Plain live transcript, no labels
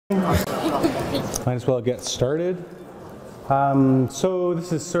Might as well get started. So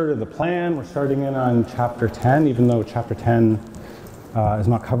this is sort of the plan. We're starting in on Chapter 10, even though Chapter 10 is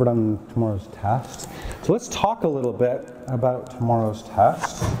not covered on tomorrow's test. So let's talk a little bit about tomorrow's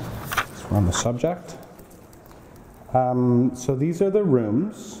test. So we're on the subject. So these are the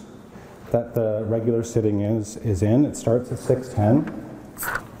rooms that the regular sitting is in. It starts at 6:10.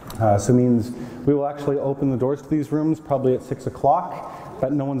 So it means we will actually open the doors to these rooms probably at 6 o'clock,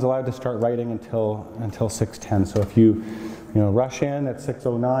 but no one's allowed to start writing until 6:10. So if you rush in at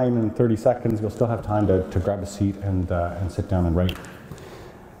 6:09 in 30 seconds, you'll still have time to grab a seat and sit down and write.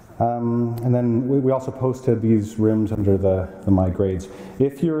 And then we also posted these rooms under the My Grades.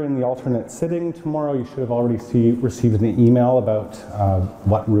 If you're in the alternate sitting tomorrow, you should have already received an email about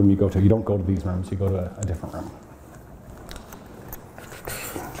what room you go to. You don't go to these rooms, you go to a different room.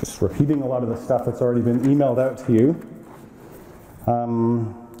 Just repeating a lot of the stuff that's already been emailed out to you.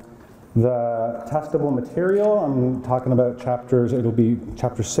 The testable material, I'm talking about chapters, it'll be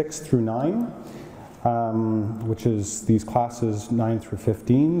chapters 6 through 9, which is these classes 9 through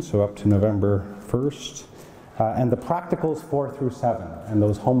 15, so up to November 1st. And the practicals 4 through 7, and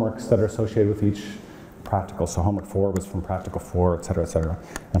those homeworks that are associated with each practical. So homework 4 was from practical 4, et cetera,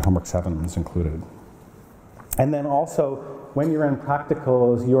 and homework 7 is included. And then also, when you're in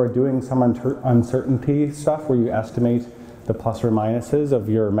practicals, you are doing some uncertainty stuff where you estimate the plus or minuses of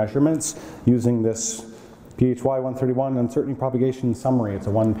your measurements using this PHY131 uncertainty propagation summary. It's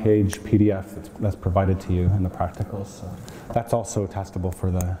a one-page PDF that's provided to you in the practicals. So that's also testable for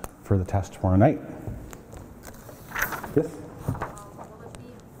the test tomorrow night. Yes? Will it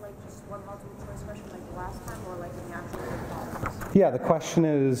be like just one multiple choice question like last time, or like an actual problems? Yeah, the question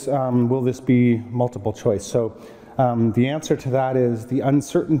is, will this be multiple choice? So the answer to that is the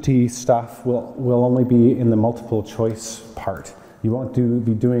uncertainty stuff will only be in the multiple choice part. You won't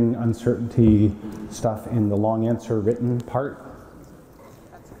be doing uncertainty stuff in the long answer written part.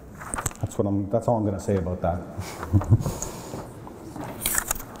 That's all I'm going to say about that.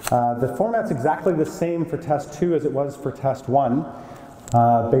 The format's exactly the same for test 2 as it was for test 1.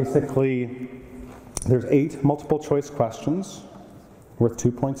 Basically, there's 8 multiple choice questions worth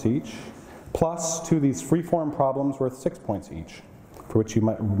 2 points each, plus 2 of these free-form problems worth 6 points each, for which you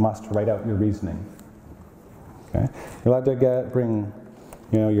must write out your reasoning. Okay? You're allowed to bring,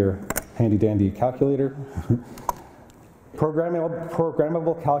 your handy-dandy calculator.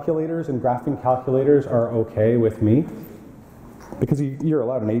 Programmable calculators and graphing calculators are okay with me, because you're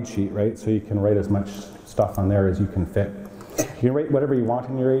allowed an aid sheet, right? So you can write as much stuff on there as you can fit. You can write whatever you want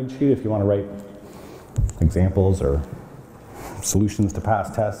in your aid sheet. If you want to write examples or solutions to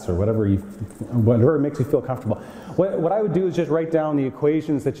past tests or whatever makes you feel comfortable. What I would do is just write down the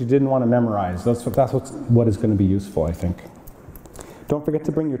equations that you didn't want to memorize. That's what is going to be useful, I think. Don't forget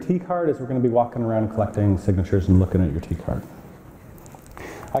to bring your T-card, as we're going to be walking around collecting signatures and looking at your T-card.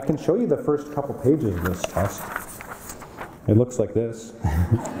 I can show you the first couple pages of this test. It looks like this.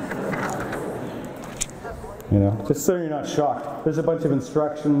 Just so you're not shocked. There's a bunch of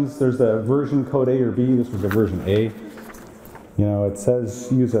instructions. There's the version code A or B. This was a version A. It says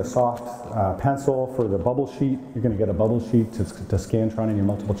use a soft pencil for the bubble sheet. You're going to get a bubble sheet to Scantron in your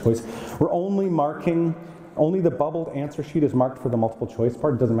multiple choice. We're only the bubbled answer sheet is marked for the multiple choice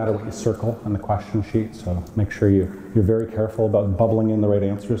part. It doesn't matter what you circle on the question sheet, so make sure you're very careful about bubbling in the right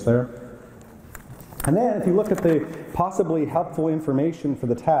answers there. And then if you look at the possibly helpful information for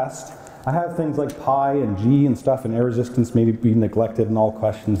the test, I have things like pi and g and stuff, and air resistance may be neglected in all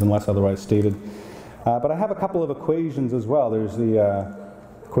questions unless otherwise stated. But I have a couple of equations as well. There's the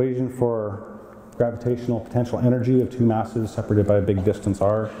equation for gravitational potential energy of 2 masses separated by a big distance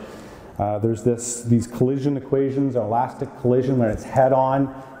r. There's these collision equations, elastic collision when it's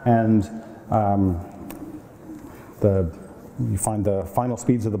head-on, and you find the final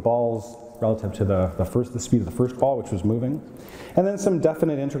speeds of the balls relative to the speed of the first ball, which was moving. And then some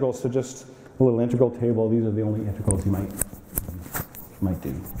definite integrals, so just a little integral table. These are the only integrals you might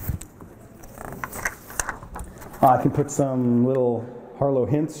do. I can put some little Harlow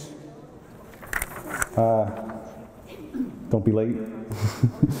hints. Don't be late.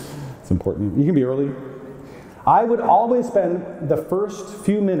 It's important. You can be early. I would always spend the first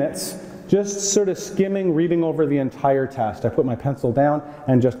few minutes just sort of skimming, reading over the entire test. I put my pencil down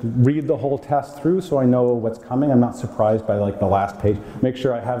and just read the whole test through so I know what's coming. I'm not surprised by the last page. Make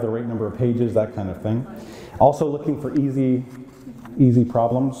sure I have the right number of pages, that kind of thing. Also looking for easy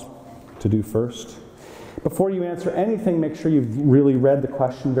problems to do first. Before you answer anything, make sure you've really read the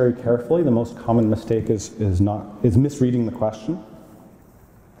question very carefully. The most common mistake is misreading the question.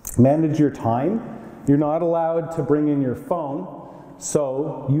 Manage your time. You're not allowed to bring in your phone.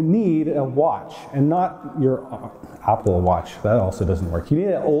 So you need a watch, and not your Apple Watch. That also doesn't work. You need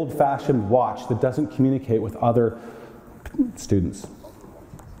an old-fashioned watch that doesn't communicate with other students.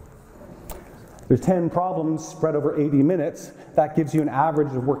 There's 10 problems spread over 80 minutes. That gives you an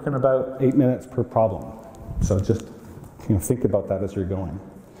average of working about 8 minutes per problem. So just think about that as you're going.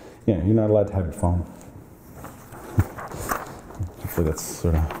 Yeah, you're not allowed to have your phone. Hopefully that's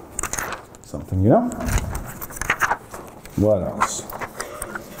sort of something, What else?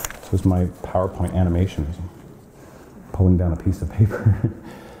 This is my PowerPoint animation. Pulling down a piece of paper.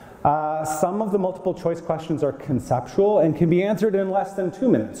 Some of the multiple choice questions are conceptual and can be answered in less than 2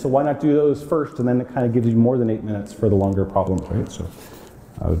 minutes. So why not do those first, and then it kind of gives you more than 8 minutes for the longer problems, right? So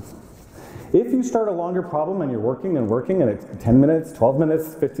if you start a longer problem and you're working and it's 10 minutes, 12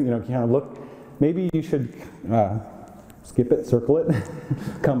 minutes, 15, kind of look, maybe you should skip it, circle it,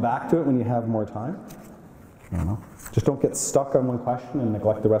 come back to it when you have more time. I don't know. Just don't get stuck on one question and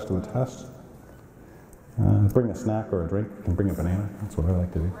neglect the rest of the test. Bring a snack or a drink. You can bring a banana. That's what I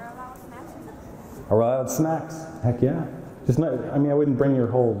like to do. Are allowed snacks? Heck yeah. Just not, I wouldn't bring your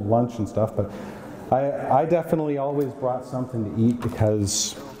whole lunch and stuff, but I definitely always brought something to eat,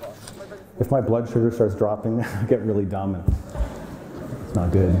 because if my blood sugar starts dropping, I get really dumb and it's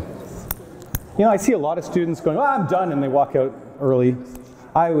not good. I see a lot of students going, I'm done, and they walk out early.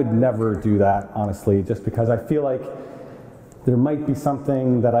 I would never do that, honestly, just because I feel like there might be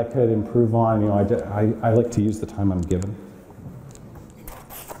something that I could improve on. I like to use the time I'm given.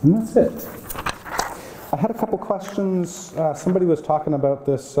 And that's it. I had a couple questions. Somebody was talking about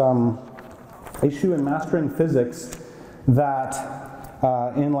this issue in Mastering Physics that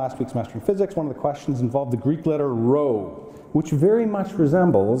in last week's Mastering Physics, one of the questions involved the Greek letter rho, which very much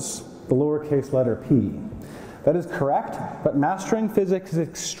resembles the lowercase letter p. That is correct, but Mastering Physics is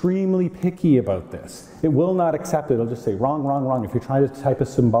extremely picky about this. It will not accept it. It'll just say wrong, wrong, wrong if you're trying to type a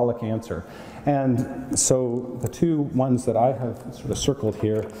symbolic answer. And so the two ones that I have sort of circled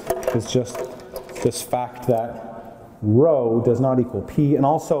here is just this fact that rho does not equal p, and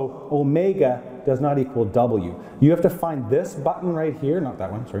also omega does not equal w. You have to find this button right here, not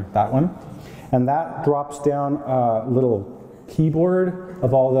that one, sorry, that one, and that drops down a little keyboard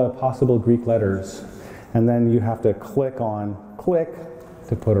of all the possible Greek letters. And then you have to click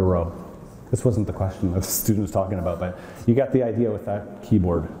to put a rho. This wasn't the question that the student was talking about, but you got the idea with that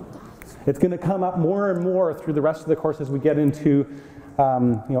keyboard. It's going to come up more and more through the rest of the course as we get into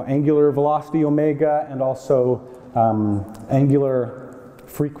angular velocity omega, and also angular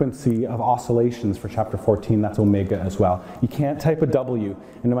frequency of oscillations for chapter 14. That's omega as well. You can't type a W,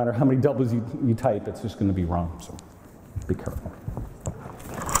 and no matter how many W's you type, it's just going to be wrong. So be careful.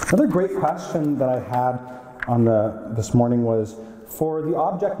 Another great question that I had on this morning was, for the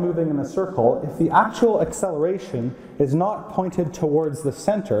object moving in a circle, if the actual acceleration is not pointed towards the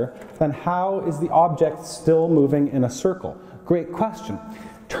center, then how is the object still moving in a circle? Great question.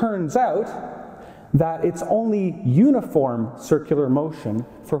 Turns out that it's only uniform circular motion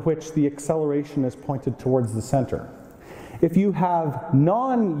for which the acceleration is pointed towards the center. If you have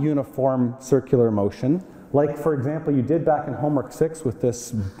non-uniform circular motion, like, for example, you did back in homework 6 with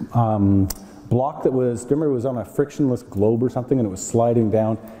this block that was, remember, it was on a frictionless globe or something, and it was sliding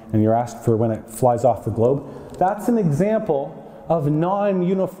down, and you're asked for when it flies off the globe. That's an example of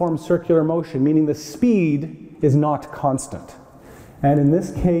non-uniform circular motion, meaning the speed is not constant. And in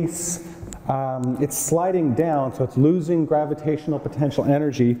this case, it's sliding down, so it's losing gravitational potential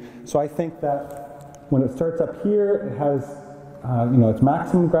energy. So I think that when it starts up here, it has its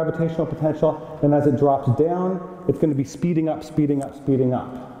maximum gravitational potential, and as it drops down, it's going to be speeding up, speeding up, speeding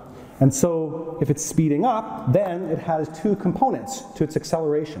up. And so if it's speeding up, then it has two components to its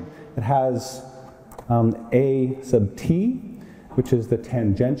acceleration. It has a sub t, which is the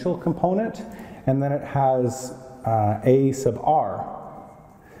tangential component, and then it has a sub r,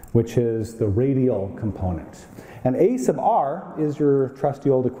 which is the radial component. And a sub r is your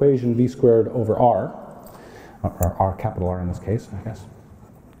trusty old equation v squared over r, or r, capital R in this case, I guess.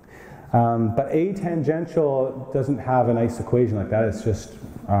 But a tangential doesn't have a nice equation like that. It's just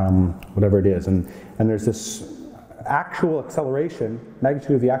whatever it is. And there's this actual acceleration,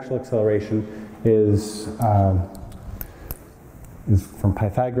 magnitude of the actual acceleration is from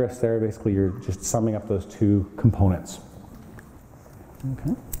Pythagoras there. Basically, you're just summing up those two components.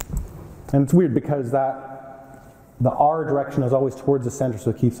 Okay. And it's weird because the r direction is always towards the center, so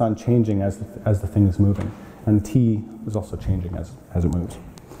it keeps on changing as the thing is moving. And t is also changing as it moves.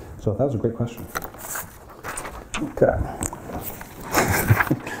 So that was a great question. Okay.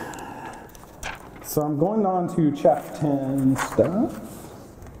 So I'm going on to chapter 10 stuff.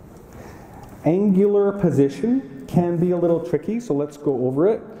 Angular position can be a little tricky, so let's go over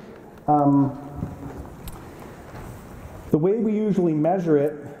it. The way we usually measure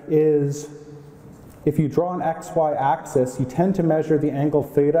it is if you draw an XY axis, you tend to measure the angle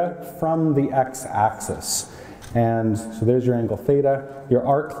theta from the X axis. And so there's your angle theta. Your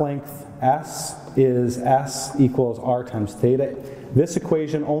arc length S is S equals R times theta. This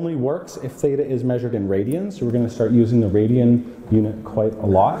equation only works if theta is measured in radians, so we're going to start using the radian unit quite a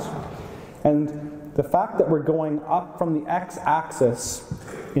lot. And the fact that we're going up from the X axis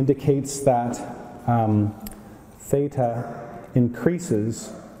indicates that theta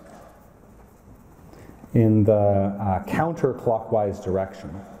increases in the counterclockwise direction.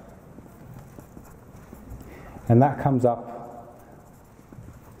 And that comes up,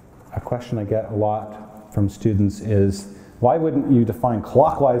 a question I get a lot from students is, why wouldn't you define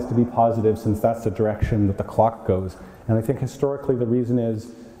clockwise to be positive since that's the direction that the clock goes? And I think historically the reason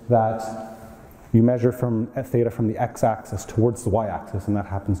is that you measure from theta from the x-axis towards the y-axis, and that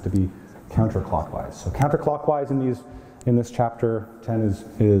happens to be counterclockwise. So counterclockwise in this chapter 10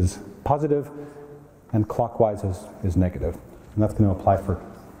 is positive, and clockwise is negative. And that's going to apply for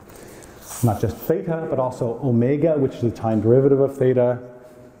not just theta, but also omega, which is the time derivative of theta,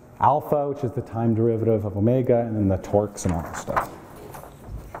 alpha, which is the time derivative of omega, and then the torques and all that stuff.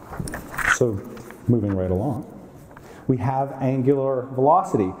 So moving right along, we have angular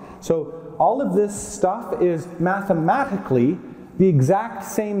velocity. So all of this stuff is mathematically the exact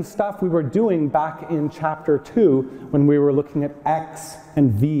same stuff we were doing back in chapter 2 when we were looking at x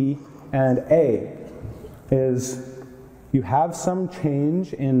and v and a. Is you have some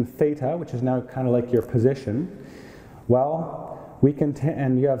change in theta, which is now kind of like your position. Well, we can,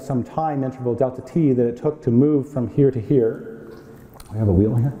 and you have some time interval delta t that it took to move from here to here. We have a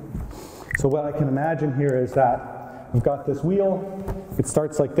wheel here. So what I can imagine here is that we've got this wheel. It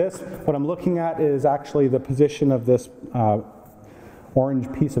starts like this. What I'm looking at is actually the position of this orange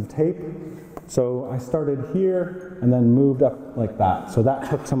piece of tape. So I started here and then moved up like that. So that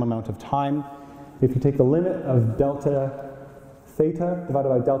took some amount of time. If you take the limit of delta theta divided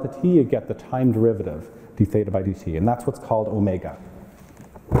by delta t, you get the time derivative, d theta by dt, and that's what's called omega.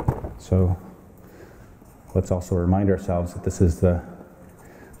 So let's also remind ourselves that this is the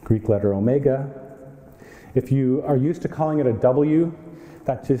Greek letter omega. If you are used to calling it a W,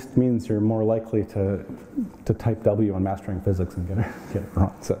 that just means you're more likely to type W on Mastering Physics and get it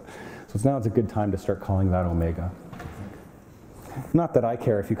wrong. So now it's a good time to start calling that omega. Not that I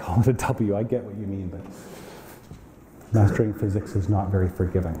care if you call it a W, I get what you mean, but Mastering Physics is not very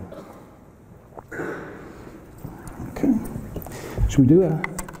forgiving. Okay. Should we do a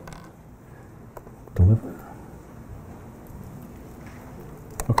deliver?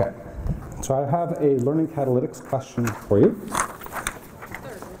 Okay. So I have a Learning Catalytics question for you.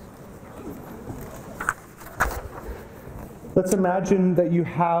 Let's imagine that you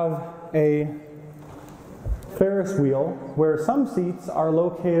have a Ferris wheel where some seats are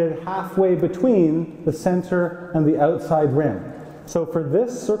located halfway between the center and the outside rim. So for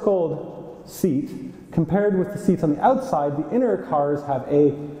this circled seat, compared with the seats on the outside, the inner cars have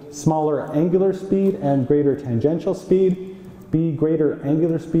A, smaller angular speed and greater tangential speed, B, greater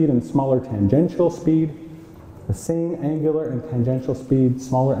angular speed and smaller tangential speed, the same angular and tangential speed,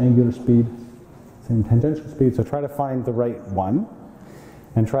 smaller angular speed, same tangential speed. So try to find the right one,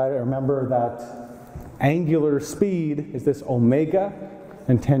 and try to remember that angular speed is this omega,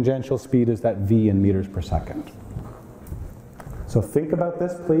 and tangential speed is that v in meters per second. So think about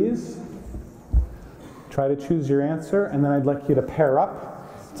this, please. Try to choose your answer, and then I'd like you to pair up.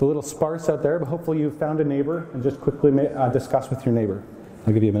 It's a little sparse out there, but hopefully you've found a neighbor, and just quickly discuss with your neighbor.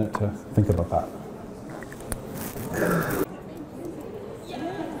 I'll give you a minute to think about that.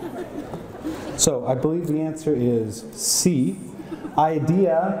 So I believe the answer is C.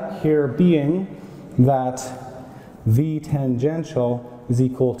 Idea here being that v tangential is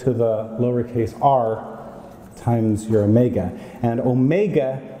equal to the lowercase r times your omega. And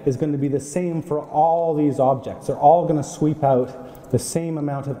omega is going to be the same for all these objects. They're all going to sweep out the same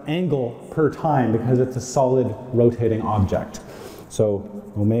amount of angle per time because it's a solid rotating object. So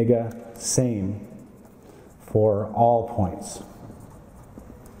omega, same for all points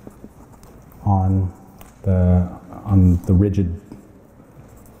on the rigid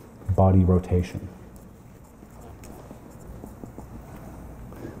body rotation.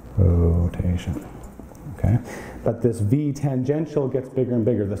 Okay, but this v tangential gets bigger and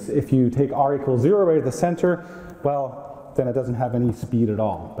bigger. If you take r equals 0 right at the center, well, then it doesn't have any speed at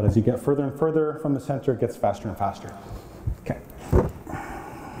all. But as you get further and further from the center, it gets faster and faster. Okay.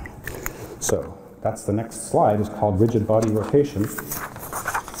 So that's the next slide, is called rigid body rotation.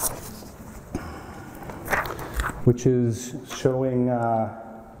 which is showing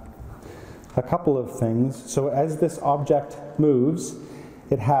a couple of things. So as this object moves,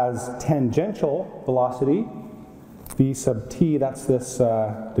 it has tangential velocity, v sub t, that's this,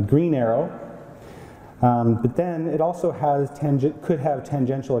 the green arrow. But then it also has could have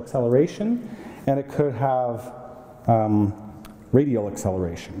tangential acceleration, and it could have radial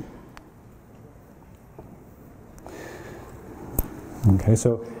acceleration. Okay,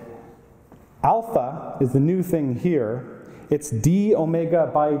 so alpha is the new thing here. It's d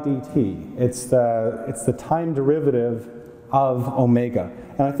omega by dt. It's the time derivative of omega.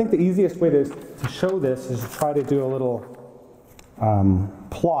 And I think the easiest way to show this is to try to do a little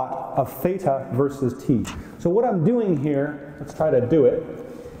plot of theta versus t. So what I'm doing here, let's try to do it.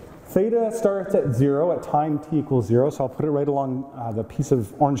 Theta starts at 0 at time t equals 0, so I'll put it right along the piece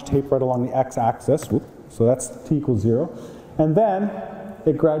of orange tape right along the x-axis. So that's t equals 0. And then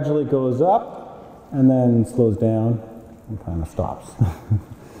it gradually goes up and then slows down and kind of stops.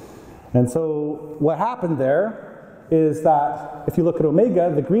 And so what happened there is that if you look at omega,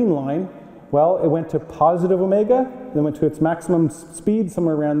 the green line, well, it went to positive omega, then went to its maximum speed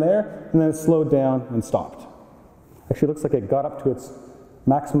somewhere around there, and then it slowed down and stopped. Actually, it looks like it got up to its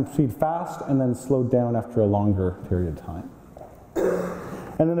maximum speed fast and then slowed down after a longer period of time.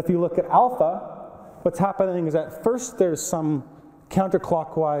 And then if you look at alpha, what's happening is at first there's some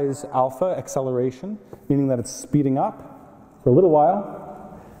counterclockwise alpha acceleration, meaning that it's speeding up for a little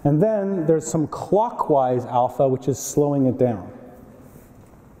while, and then there's some clockwise alpha, which is slowing it down.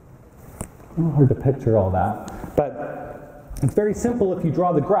 Hard to picture all that, but it's very simple if you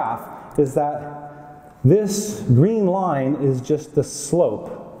draw the graph, is that this green line is just the slope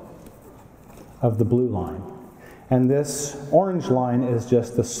of the blue line, and this orange line is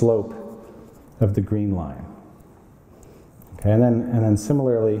just the slope of the green line. Okay, and then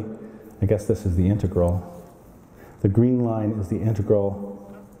similarly, I guess this is the integral. The green line is the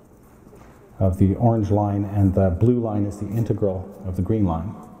integral of the orange line, and the blue line is the integral of the green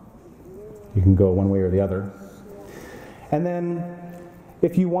line. You can go one way or the other. And then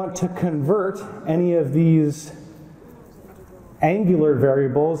if you want to convert any of these angular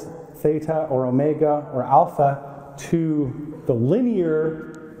variables, theta or omega or alpha, to the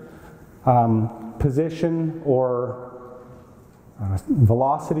linear position or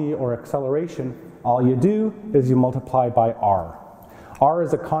velocity or acceleration, all you do is you multiply by r. R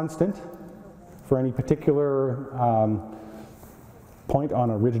is a constant for any particular point on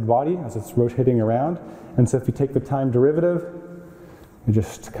a rigid body as it's rotating around. And so if you take the time derivative, it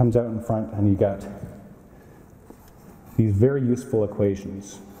just comes out in front and you get these very useful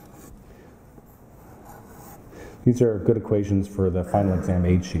equations. These are good equations for the final exam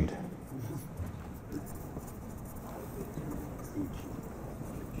aid sheet.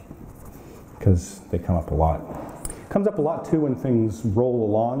 Because they come up a lot. Comes up a lot too when things roll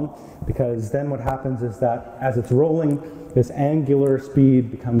along, because then what happens is that as it's rolling, this angular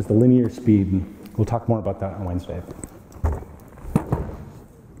speed becomes the linear speed, and we'll talk more about that on Wednesday.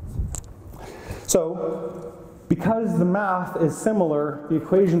 So, because the math is similar, the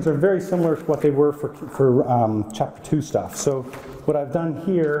equations are very similar to what they were for chapter 2 stuff. So what I've done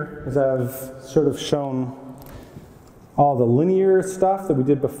here is I've sort of shown all the linear stuff that we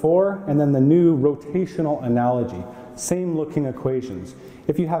did before, and then the new rotational analogy. Same looking equations.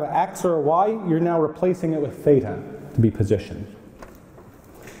 If you have an x or a y, you're now replacing it with theta to be positioned.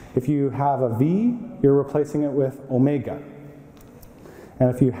 If you have a v, you're replacing it with omega. And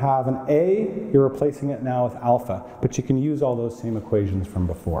if you have an a, you're replacing it now with alpha. But you can use all those same equations from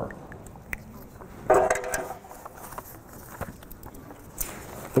before.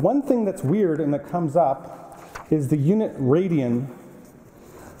 The one thing that's weird and that comes up is the unit radian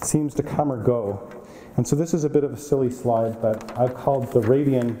seems to come or go. And so this is a bit of a silly slide, but I've called the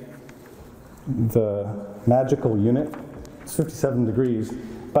radian the magical unit. It's 57 degrees.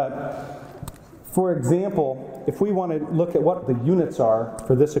 But for example, if we want to look at what the units are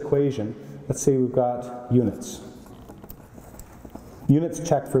for this equation, let's say we've got units. Units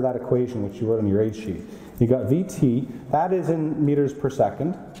checked for that equation, which you wrote on your aid sheet. You got Vt, that is in meters per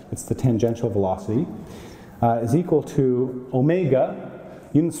second. It's the tangential velocity. Is equal to omega.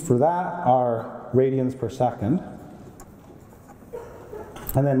 Units for that are radians per second.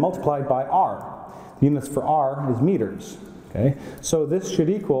 And then multiplied by r. The units for r is meters. Okay? So this should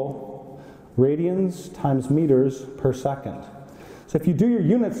equal radians times meters per second. So if you do your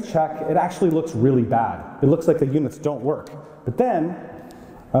units check, it actually looks really bad. It looks like the units don't work. But then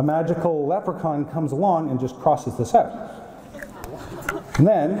a magical leprechaun comes along and just crosses this out. And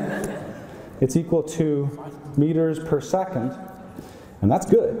then it's equal to meters per second, and that's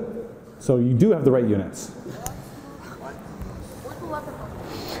good. So you do have the right units.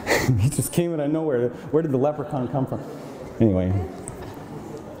 He just came out of nowhere. Where did the leprechaun come from? Anyway.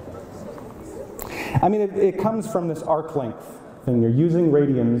 I mean, it comes from this arc length thing. You're using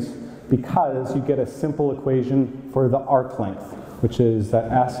radians because you get a simple equation for the arc length, which is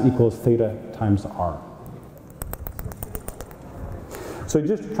that S equals theta times R. So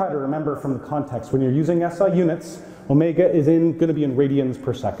just try to remember from the context, when you're using SI units, omega is going to be in radians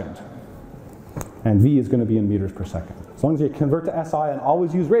per second. And V is going to be in meters per second. As long as you convert to SI and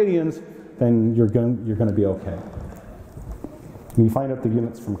always use radians, then you're going to be okay. And you find out the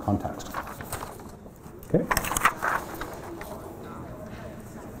units from context. Okay?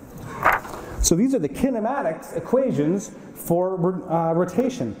 So these are the kinematics equations for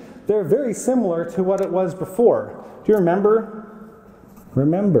rotation. They're very similar to what it was before. Do you remember?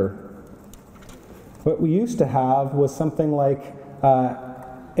 What we used to have was something like,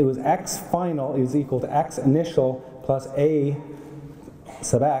 it was x final is equal to x initial plus a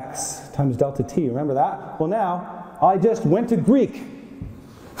sub x times delta t. Remember that? Well, now, I just went to Greek.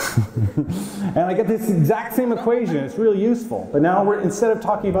 And I get this exact same equation. It's really useful. But now, instead of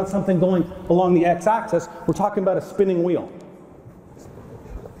talking about something going along the x-axis, we're talking about a spinning wheel.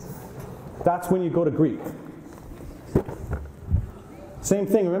 That's when you go to Greek. Same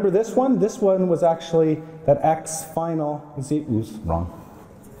thing. Remember this one? This one was actually that x final is wrong.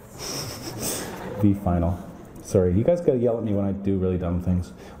 V final. Sorry, you guys gotta yell at me when I do really dumb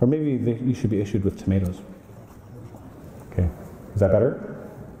things. Or maybe you should be issued with tomatoes. Okay, is that better?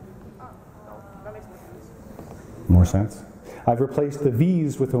 That makes more sense. More sense? I've replaced the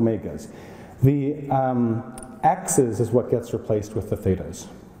V's with omegas. The X's is what gets replaced with the thetas.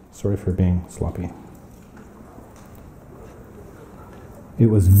 Sorry for being sloppy. It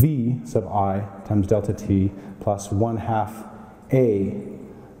was V sub I times delta t plus 1/2 A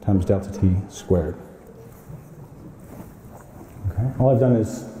times delta t squared. Okay. All I've done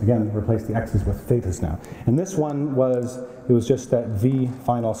is, again, replace the x's with thetas now. And this one was just that v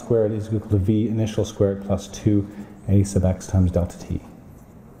final squared is equal to v initial squared plus 2a sub x times delta t.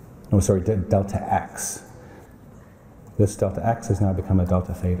 No, sorry, delta x. This delta x has now become a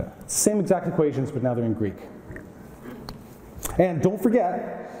delta theta. Same exact equations, but now they're in Greek. And don't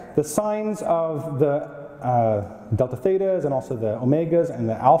forget, the signs of the delta thetas and also the omegas and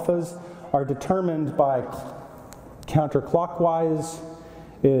the alphas are determined by counterclockwise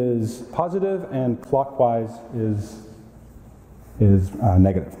is positive and clockwise is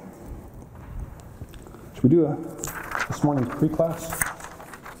negative. Should we do this morning's pre-class?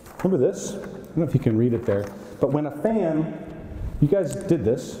 Remember this? I don't know if you can read it there, but when a fan, you guys did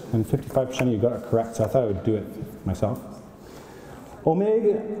this, and 55% of you got it correct, so I thought I would do it myself.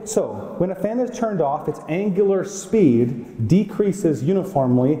 Omega, so when a fan is turned off, its angular speed decreases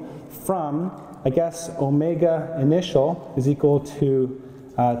uniformly from, I guess, omega initial is equal to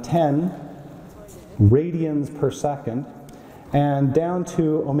 10 radians per second, and down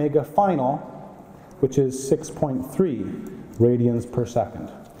to omega final, which is 6.3 radians per second.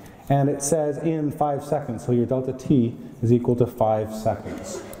 And it says in 5 seconds, so your delta t is equal to 5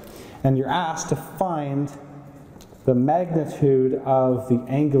 seconds. And you're asked to find the magnitude of the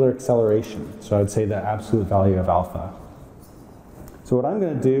angular acceleration. So I'd say the absolute value of alpha. So what I'm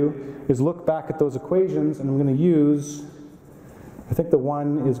going to do is look back at those equations, and I'm going to use, I think the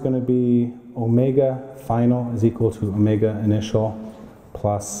one is going to be omega final is equal to omega initial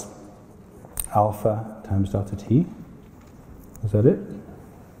plus alpha times delta t. Is that it?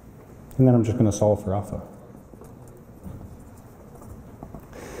 And then I'm just going to solve for alpha.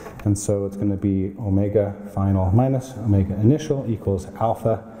 And so it's going to be omega final minus omega initial equals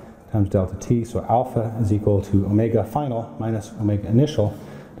alpha times delta t. So alpha is equal to omega final minus omega initial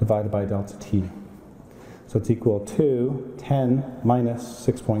divided by delta t. So it's equal to 10 minus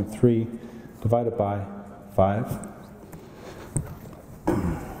 6.3 divided by 5.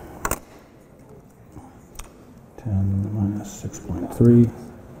 10 minus 6.3.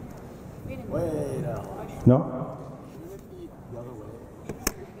 Wait, no. No?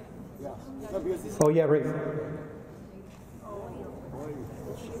 Oh yeah, right.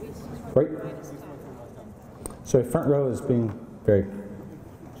 Right? So front row is being very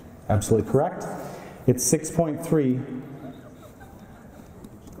absolutely correct. It's 6.3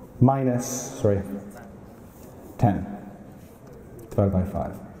 minus, 10 divided by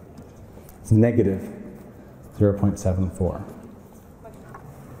 5. It's negative 0.74.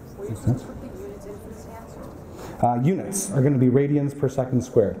 Makes sense? Units are going to be radians per second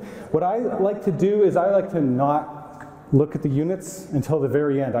squared. What I like to do is I like to not look at the units until the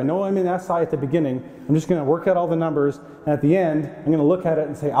very end. I know I'm in SI at the beginning. I'm just going to work out all the numbers, and at the end, I'm going to look at it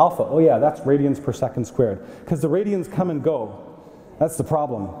and say alpha. Oh yeah, that's radians per second squared. Because the radians come and go. That's the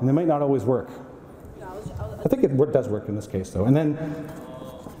problem, and they might not always work. I think it does work in this case, though. And then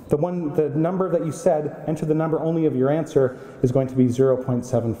the number that you said, enter the number only of your answer, is going to be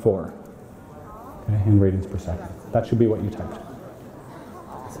 0.74 okay, in radians per second. That should be what you typed.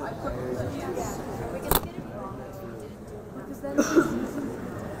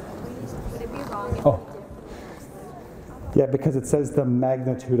 Oh. Yeah, because it says the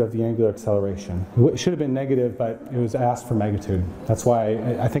magnitude of the angular acceleration. It should have been negative, but it was asked for magnitude. That's why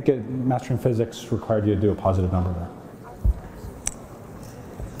I think Mastering Physics required you to do a positive number there.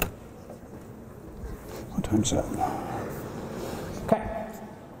 What time is it? Okay.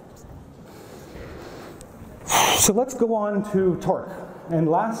 So let's go on to torque. And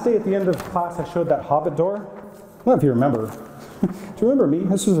last day at the end of class, I showed that Hobbit door. I don't know if you remember. Do you remember me?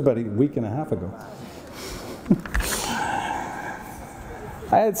 This was about a week and a half ago.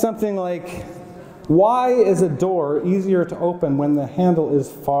 I had something like, why is a door easier to open when the handle is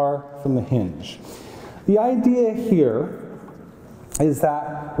far from the hinge? The idea here is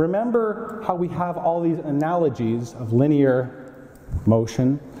that, remember how we have all these analogies of linear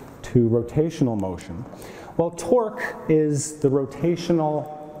motion to rotational motion? Well, torque is the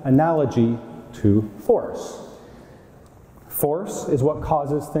rotational analogy to force. Force is what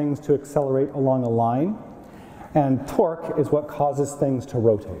causes things to accelerate along a line, and torque is what causes things to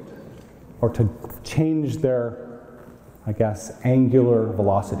rotate, or to change their, I guess, angular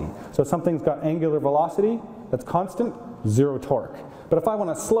velocity. So if something's got angular velocity that's constant, 0 torque. But if I want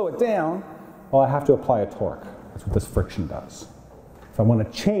to slow it down, well, I have to apply a torque. That's what this friction does. If I want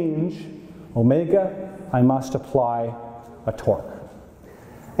to change omega, I must apply a torque.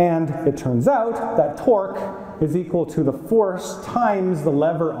 And it turns out that torque is equal to the force times the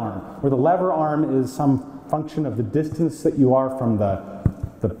lever arm, where the lever arm is some function of the distance that you are from the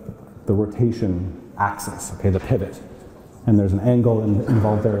rotation axis, okay, the pivot. And there's an angle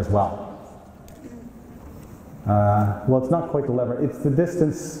involved there as well. Well, it's not quite the lever. It's the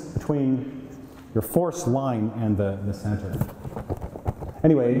distance between your force line and the center.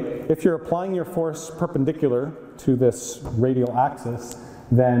 Anyway, if you're applying your force perpendicular to this radial axis,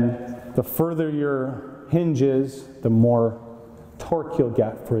 then the further your hinge is, the more torque you'll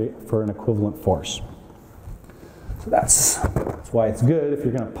get for an equivalent force. So that's why it's good if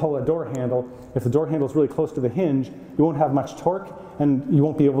you're going to pull a door handle. If the door handle is really close to the hinge, you won't have much torque, and you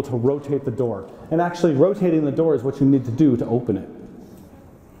won't be able to rotate the door. And actually, rotating the door is what you need to do to open it,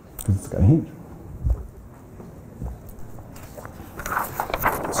 because it's got a hinge.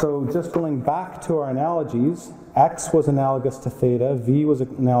 So just going back to our analogies, x was analogous to theta, v was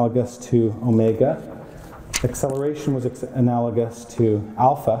analogous to omega, acceleration was analogous to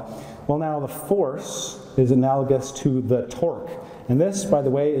alpha. Well, now the force is analogous to the torque. And this, by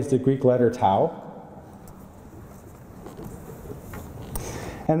the way, is the Greek letter tau.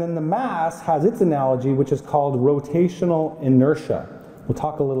 And then the mass has its analogy, which is called rotational inertia. We'll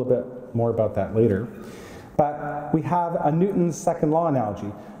talk a little bit more about that later. But we have a Newton's second law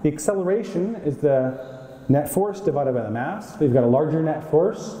analogy. The acceleration is the net force divided by the mass. If you've got a larger net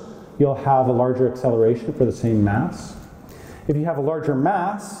force, you'll have a larger acceleration for the same mass. If you have a larger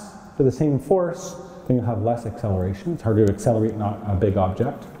mass for the same force, then you'll have less acceleration. It's harder to accelerate a big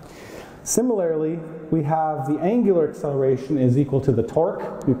object. Similarly, we have the angular acceleration is equal to the torque.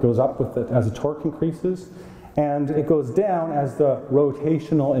 It goes up with it as the torque increases, and it goes down as the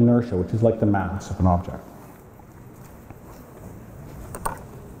rotational inertia, which is like the mass of an object.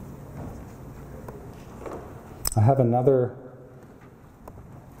 I have another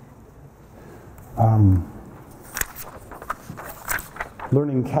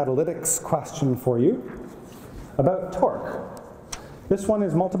Learning Catalytics question for you about torque. This one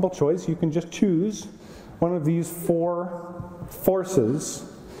is multiple choice. You can just choose one of these 4 forces.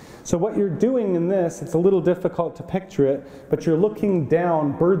 So what you're doing in this, it's a little difficult to picture it, but you're looking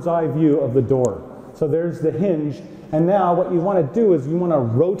down, bird's eye view of the door. So there's the hinge, and now what you want to do is you want to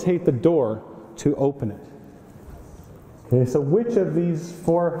rotate the door to open it. Okay, so which of these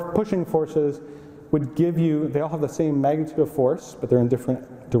 4 pushing forces would give you, they all have the same magnitude of force, but they're in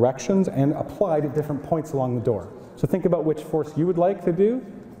different directions and applied at different points along the door. So think about which force you would like to do,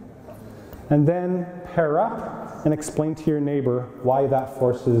 and then pair up and explain to your neighbor why that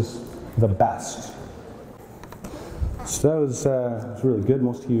force is the best. So that was really good.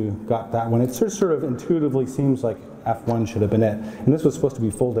 Most of you got that one. It sort of intuitively seems like F1 should have been it. And this was supposed to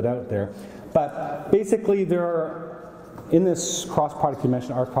be folded out there. But basically there are, in this cross product you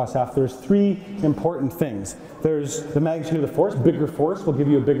mentioned, R cross F, there's 3 important things. There's the magnitude of the force. Bigger force will give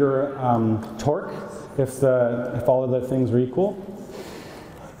you a bigger torque if all of the things are equal.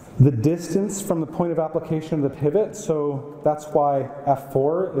 the distance from the point of application of the pivot, so that's why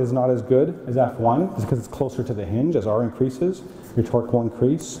F4 is not as good as F1, is because it's closer to the hinge. As R increases, your torque will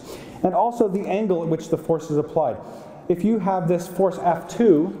increase. And also the angle at which the force is applied. If you have this force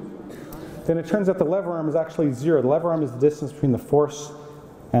F2, then it turns out the lever arm is actually 0. The lever arm is the distance between the force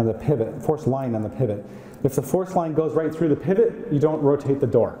and the pivot, force line and the pivot. If the force line goes right through the pivot, you don't rotate the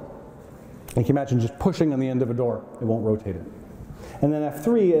door. You can imagine just pushing on the end of a door, it won't rotate it. And then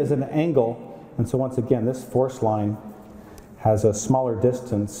F3 is an angle, and so once again, this force line has a smaller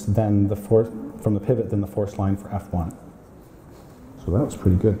distance than the force from the pivot than the force line for F1. So that was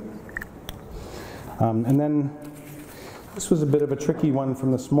pretty good. And then this was a bit of a tricky one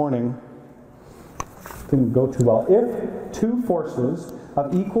from this morning. Didn't go too well. If two forces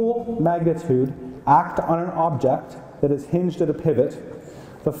of equal magnitude act on an object that is hinged at a pivot,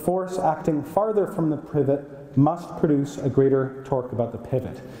 the force acting farther from the pivot must produce a greater torque about the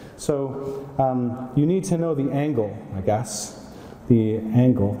pivot. So you need to know the angle, I guess. The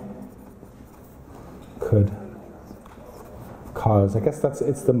angle could cause, I guess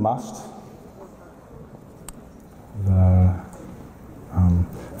it's the must, the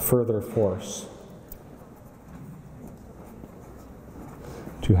further force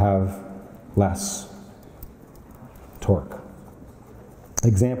to have less torque.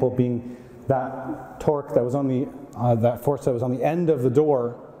 Example being that torque that was on the, that force that was on the end of the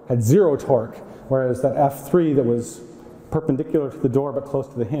door had 0 torque, whereas that F3 that was perpendicular to the door but close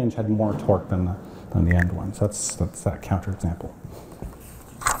to the hinge had more torque than the end one. So that's that counterexample.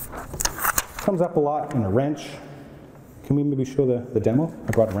 Comes up a lot in a wrench. Can we maybe show the demo?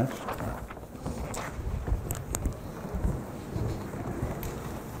 I brought a wrench.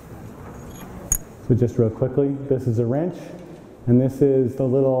 So just real quickly, this is a wrench, and this is the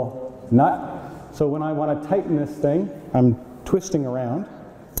little nut. So when I want to tighten this thing, I'm twisting around,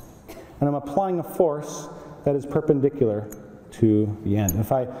 and I'm applying a force that is perpendicular to the end.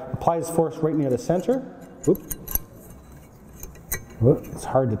 If I apply this force right near the center, it's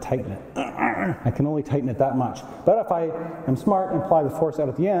hard to tighten it. I can only tighten it that much. But if I am smart and apply the force out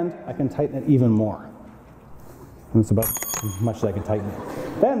at the end, I can tighten it even more. And it's about as much as I can tighten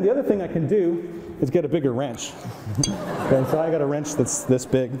it. Then the other thing I can do is get a bigger wrench. And so I got a wrench that's this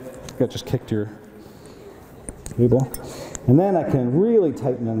big. I just kicked your table. And then I can really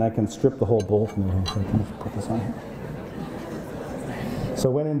tighten it, and I can strip the whole bolt. So I can put this on here. So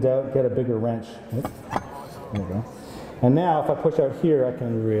when in doubt, get a bigger wrench. There we go. And now if I push out here, I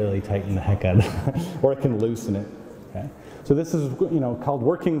can really tighten the heck out of it. Or I can loosen it. Okay? So this is, called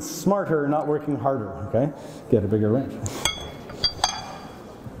working smarter, not working harder. Okay? Get a bigger wrench.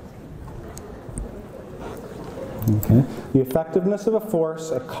 Okay. The effectiveness of a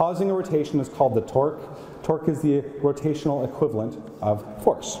force at causing a rotation is called the torque. Torque is the rotational equivalent of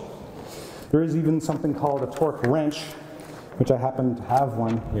force. There is even something called a torque wrench, which I happen to have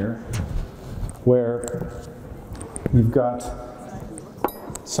one here, where you've got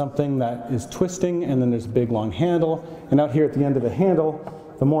something that is twisting, and then there's a big long handle, and out here at the end of the handle,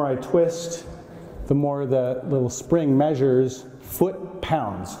 the more I twist, the more the little spring measures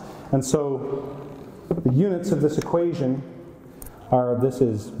foot-pounds. And so the units of this equation are, this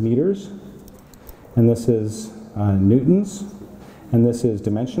is meters, and this is newtons, and this is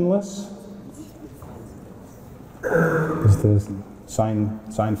dimensionless. This is sine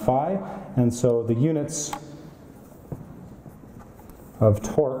phi, and so the units of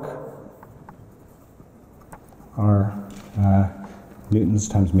torque are newtons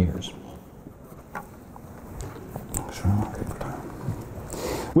times meters.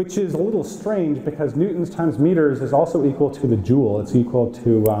 Which is a little strange because newtons times meters is also equal to the joule. It's equal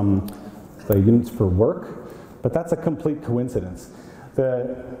to the units for work, but that's a complete coincidence.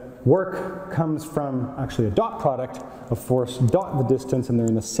 The work comes from actually a dot product of force dot the distance, and they're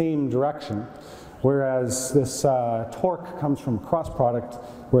in the same direction, whereas this torque comes from a cross product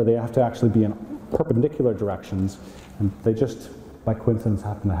where they have to actually be in perpendicular directions, and they just, by coincidence,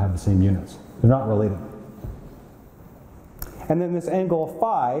 happen to have the same units. They're not related. And then this angle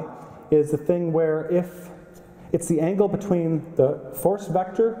phi is the thing where if it's the angle between the force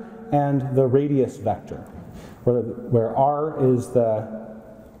vector and the radius vector, where r is the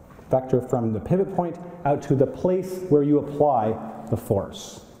vector from the pivot point out to the place where you apply the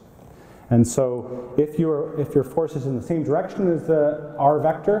force. And so if your force is in the same direction as the r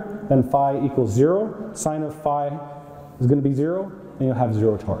vector, then phi equals 0. Sine of phi is going to be 0, and you'll have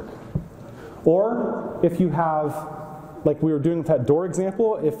 0 torque. Or if you have, like we were doing with that door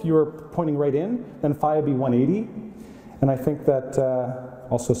example, if you were pointing right in, then phi would be 180. And I think that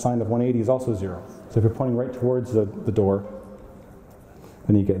also sine of 180 is also 0. So if you're pointing right towards the door,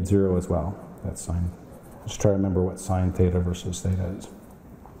 then you get 0 as well, that sign. Just try to remember what sine theta versus theta is.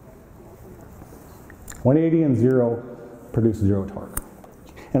 180 and 0 produce 0 torque.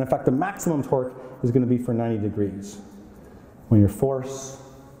 And in fact, the maximum torque is going to be for 90 degrees, when your force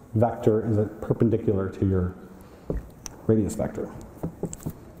vector is perpendicular to your radius vector.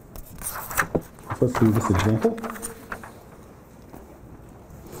 So let's do this example.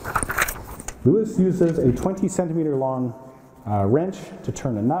 Lewis uses a 20 centimeter long wrench to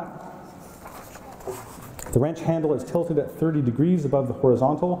turn a nut. The wrench handle is tilted at 30 degrees above the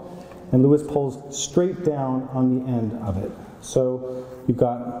horizontal, and Lewis pulls straight down on the end of it. So you've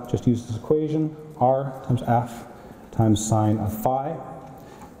got, just use this equation, R times F times sine of phi,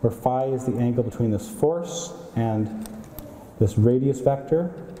 where phi is the angle between this force and this radius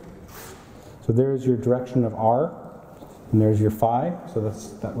vector. So there's your direction of R, and there's your phi, so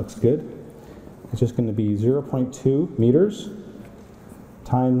that looks good. It's just going to be 0.2 meters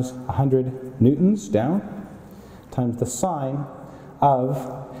times 100 newtons down, times the sine of,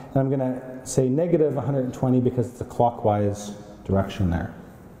 and I'm going to say negative 120 because it's a clockwise direction there.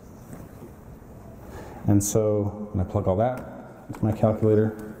 And so I'm going to plug all that into my calculator,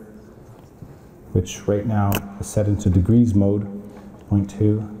 which right now is set into degrees mode,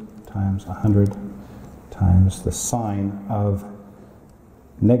 0.2 times 100 times the sine of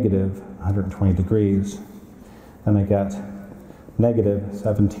negative 120 degrees, and I get negative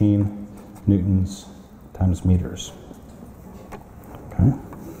 17 newtons times meters. Okay?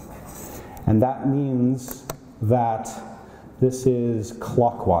 And that means that this is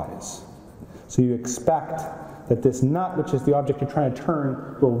clockwise. So you expect that this nut, which is the object you're trying to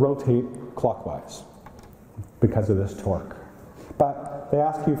turn, will rotate clockwise because of this torque. But they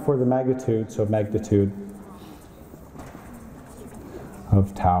ask you for the magnitude, so magnitude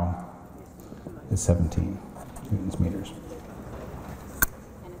of tau is 17 newtons meters.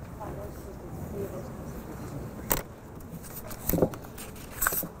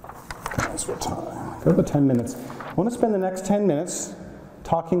 That's what time. Got about 10 minutes. I want to spend the next 10 minutes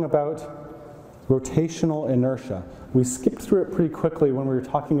talking about rotational inertia. We skipped through it pretty quickly when we were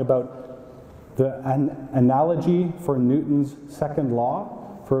talking about the analogy for Newton's second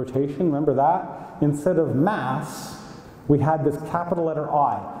law for rotation. Remember that? Instead of mass, we had this capital letter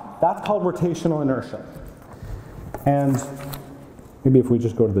I. That's called rotational inertia. And maybe if we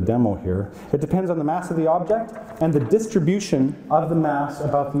just go to the demo here, it depends on the mass of the object and the distribution of the mass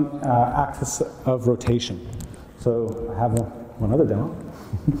about the axis of rotation. So I have one other demo.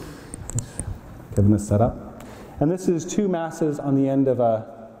 Given this set up. And this is two masses on the end of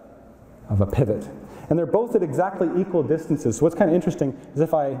a pivot. And they're both at exactly equal distances. So what's kind of interesting is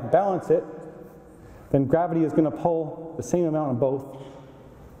if I balance it, then gravity is going to pull the same amount on both.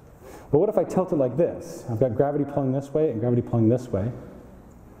 But what if I tilt it like this? I've got gravity pulling this way and gravity pulling this way.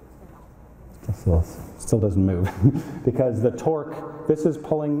 It still doesn't move because the torque, this is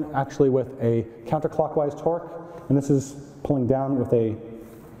pulling actually with a counterclockwise torque, and this is pulling down with a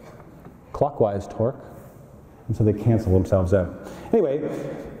clockwise torque, and so they cancel themselves out. Anyway,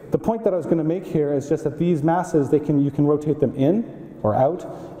 the point that I was going to make here is just that these masses, you can rotate them in or out.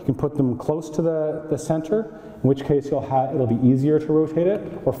 You can put them close to the center, in which case it'll be easier to rotate it,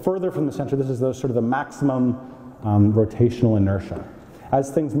 or further from the center. This is sort of the maximum rotational inertia. As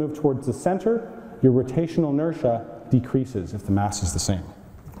things move towards the center, your rotational inertia decreases if the mass is the same.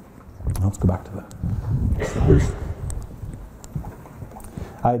 Let's go back to that.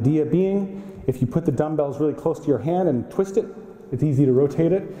 Idea being, if you put the dumbbells really close to your hand and twist it, it's easy to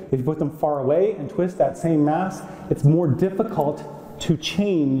rotate it. If you put them far away and twist that same mass, it's more difficult to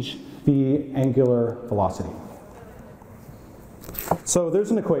change the angular velocity. So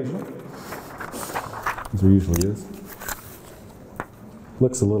there's an equation, as there usually is.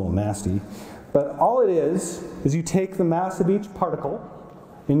 Looks a little nasty, but all it is you take the mass of each particle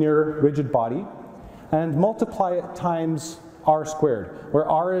in your rigid body and multiply it times r squared, where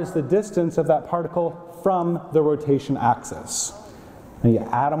r is the distance of that particle from the rotation axis. And you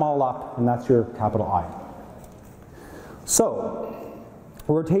add them all up, and that's your capital I. So,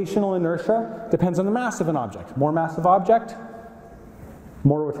 rotational inertia depends on the mass of an object. More massive object,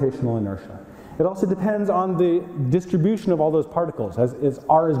 more rotational inertia. It also depends on the distribution of all those particles. As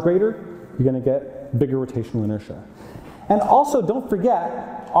r is greater, you're going to get bigger rotational inertia. And also, don't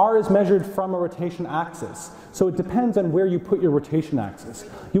forget, r is measured from a rotation axis. So it depends on where you put your rotation axis.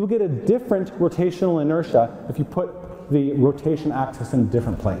 You will get a different rotational inertia if you put the rotation axis in a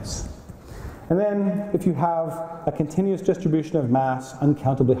different place. And then if you have a continuous distribution of mass,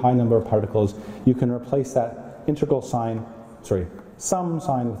 uncountably high number of particles, you can replace that sum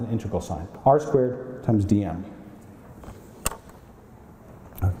sign with an integral sign. R squared times dm.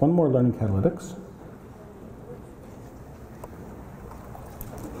 one more learning catalytics.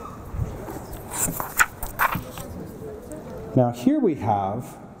 Now here we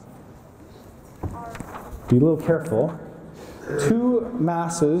have, be a little careful, two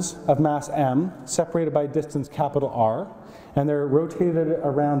masses of mass m separated by distance capital R, and they're rotated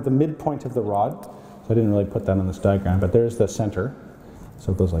around the midpoint of the rod. So I didn't really put that on this diagram, but there's the center.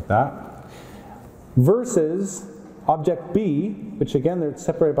 So it goes like that. Versus object B, which again they're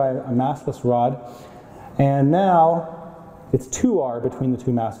separated by a massless rod, and now it's 2R between the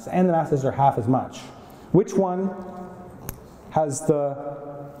two masses, and the masses are half as much. Which one has the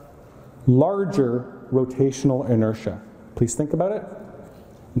larger rotational inertia? Please think about it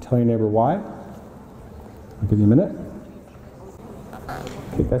and tell your neighbor why. I'll give you a minute.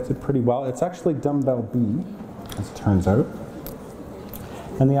 Okay, that's it pretty well. It's actually dumbbell B, as it turns out.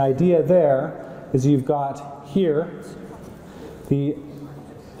 And the idea there is you've got here, the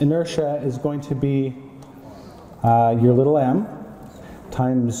inertia is going to be your little m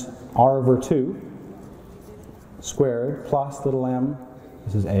times r over 2 squared plus little m,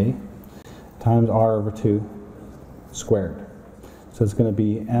 this is a, times r over 2 squared. So it's going to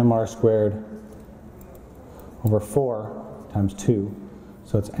be mr squared over 4 times 2.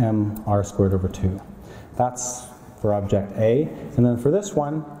 So it's mr squared over 2. That's for object A. And then for this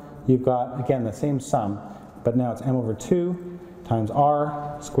one, you've got, again, the same sum, but now it's m over 2 times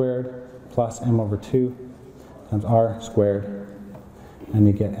r squared plus m over 2 times r squared, and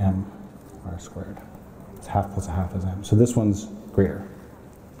you get m r squared. It's half plus a half is m. So this one's greater.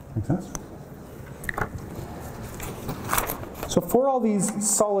 Make sense? So for all these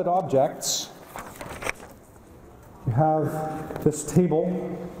solid objects, you have this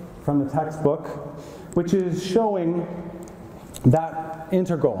table from the textbook, which is showing that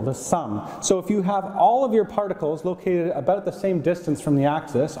integral, the sum. So if you have all of your particles located about the same distance from the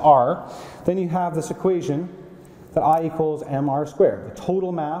axis, r, then you have this equation that I equals mr squared, the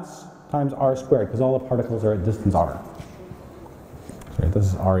total mass times r squared, because all the particles are at distance r. Sorry, this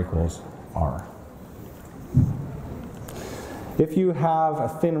is r equals r. If you have a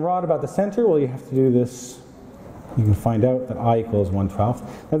thin rod about the center, well, you have to do this. You can find out that I equals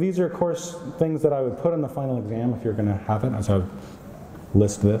 1/12. Now these are, of course, things that I would put on the final exam if you're going to have it, as I would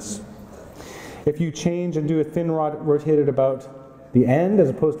list this. If you change and do a thin rod rotated about the end as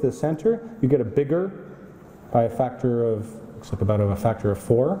opposed to the center, you get a bigger by a factor of, looks like about a factor of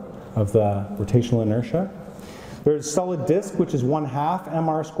 4 of the rotational inertia. There's solid disk, which is 1/2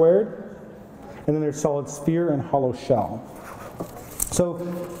 mr squared, and then there's solid sphere and hollow shell. So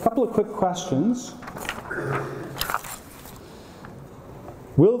a couple of quick questions.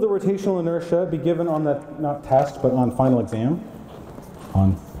 Will the rotational inertia be given on the, not test, but on final exam?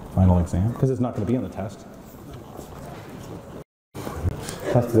 On final exam, because it's not going to be on the test.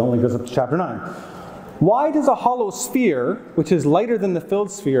 Test only goes up to chapter 9. Why does a hollow sphere, which is lighter than the filled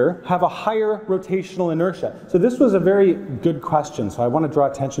sphere, have a higher rotational inertia? So this was a very good question, so I want to draw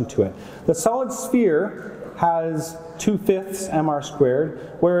attention to it. The solid sphere has 2/5 mr squared,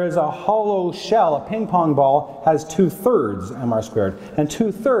 whereas a hollow shell, a ping pong ball, has 2/3 mr squared. And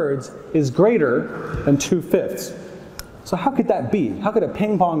 2/3 is greater than 2/5. So how could that be? How could a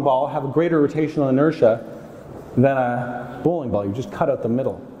ping pong ball have a greater rotational inertia than a bowling ball? You just cut out the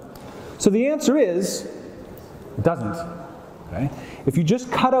middle. So the answer is, it doesn't. Okay? If you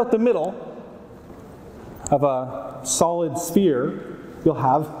just cut out the middle of a solid sphere, you'll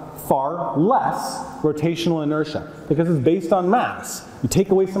have far less rotational inertia, because it's based on mass. You take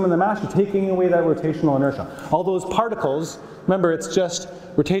away some of the mass, you're taking away that rotational inertia. All those particles, remember, it's just,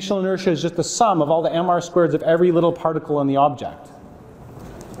 rotational inertia is just the sum of all the mr squareds of every little particle in the object.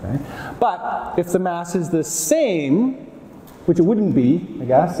 Okay? But if the mass is the same, which it wouldn't be, I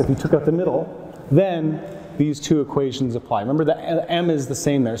guess, if you took out the middle, then these two equations apply. Remember, the m is the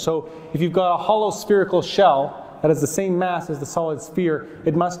same there. So if you've got a hollow spherical shell that has the same mass as the solid sphere,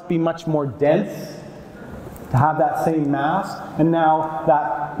 it must be much more dense to have that same mass. And now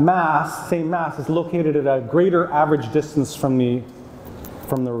that mass, same mass, is located at a greater average distance from the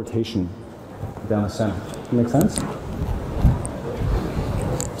rotation down the center. Make sense?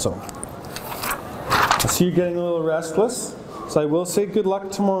 So, I see you getting a little restless. So I will say good luck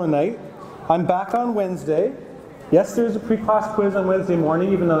tomorrow night. I'm back on Wednesday. Yes, there's a pre-class quiz on Wednesday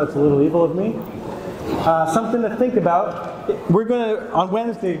morning, even though that's a little evil of me. Something to think about. We're going to, on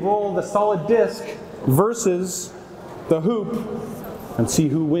Wednesday, roll the solid disc versus the hoop and see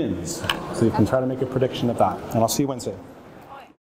who wins. So you can try to make a prediction of that. And I'll see you Wednesday.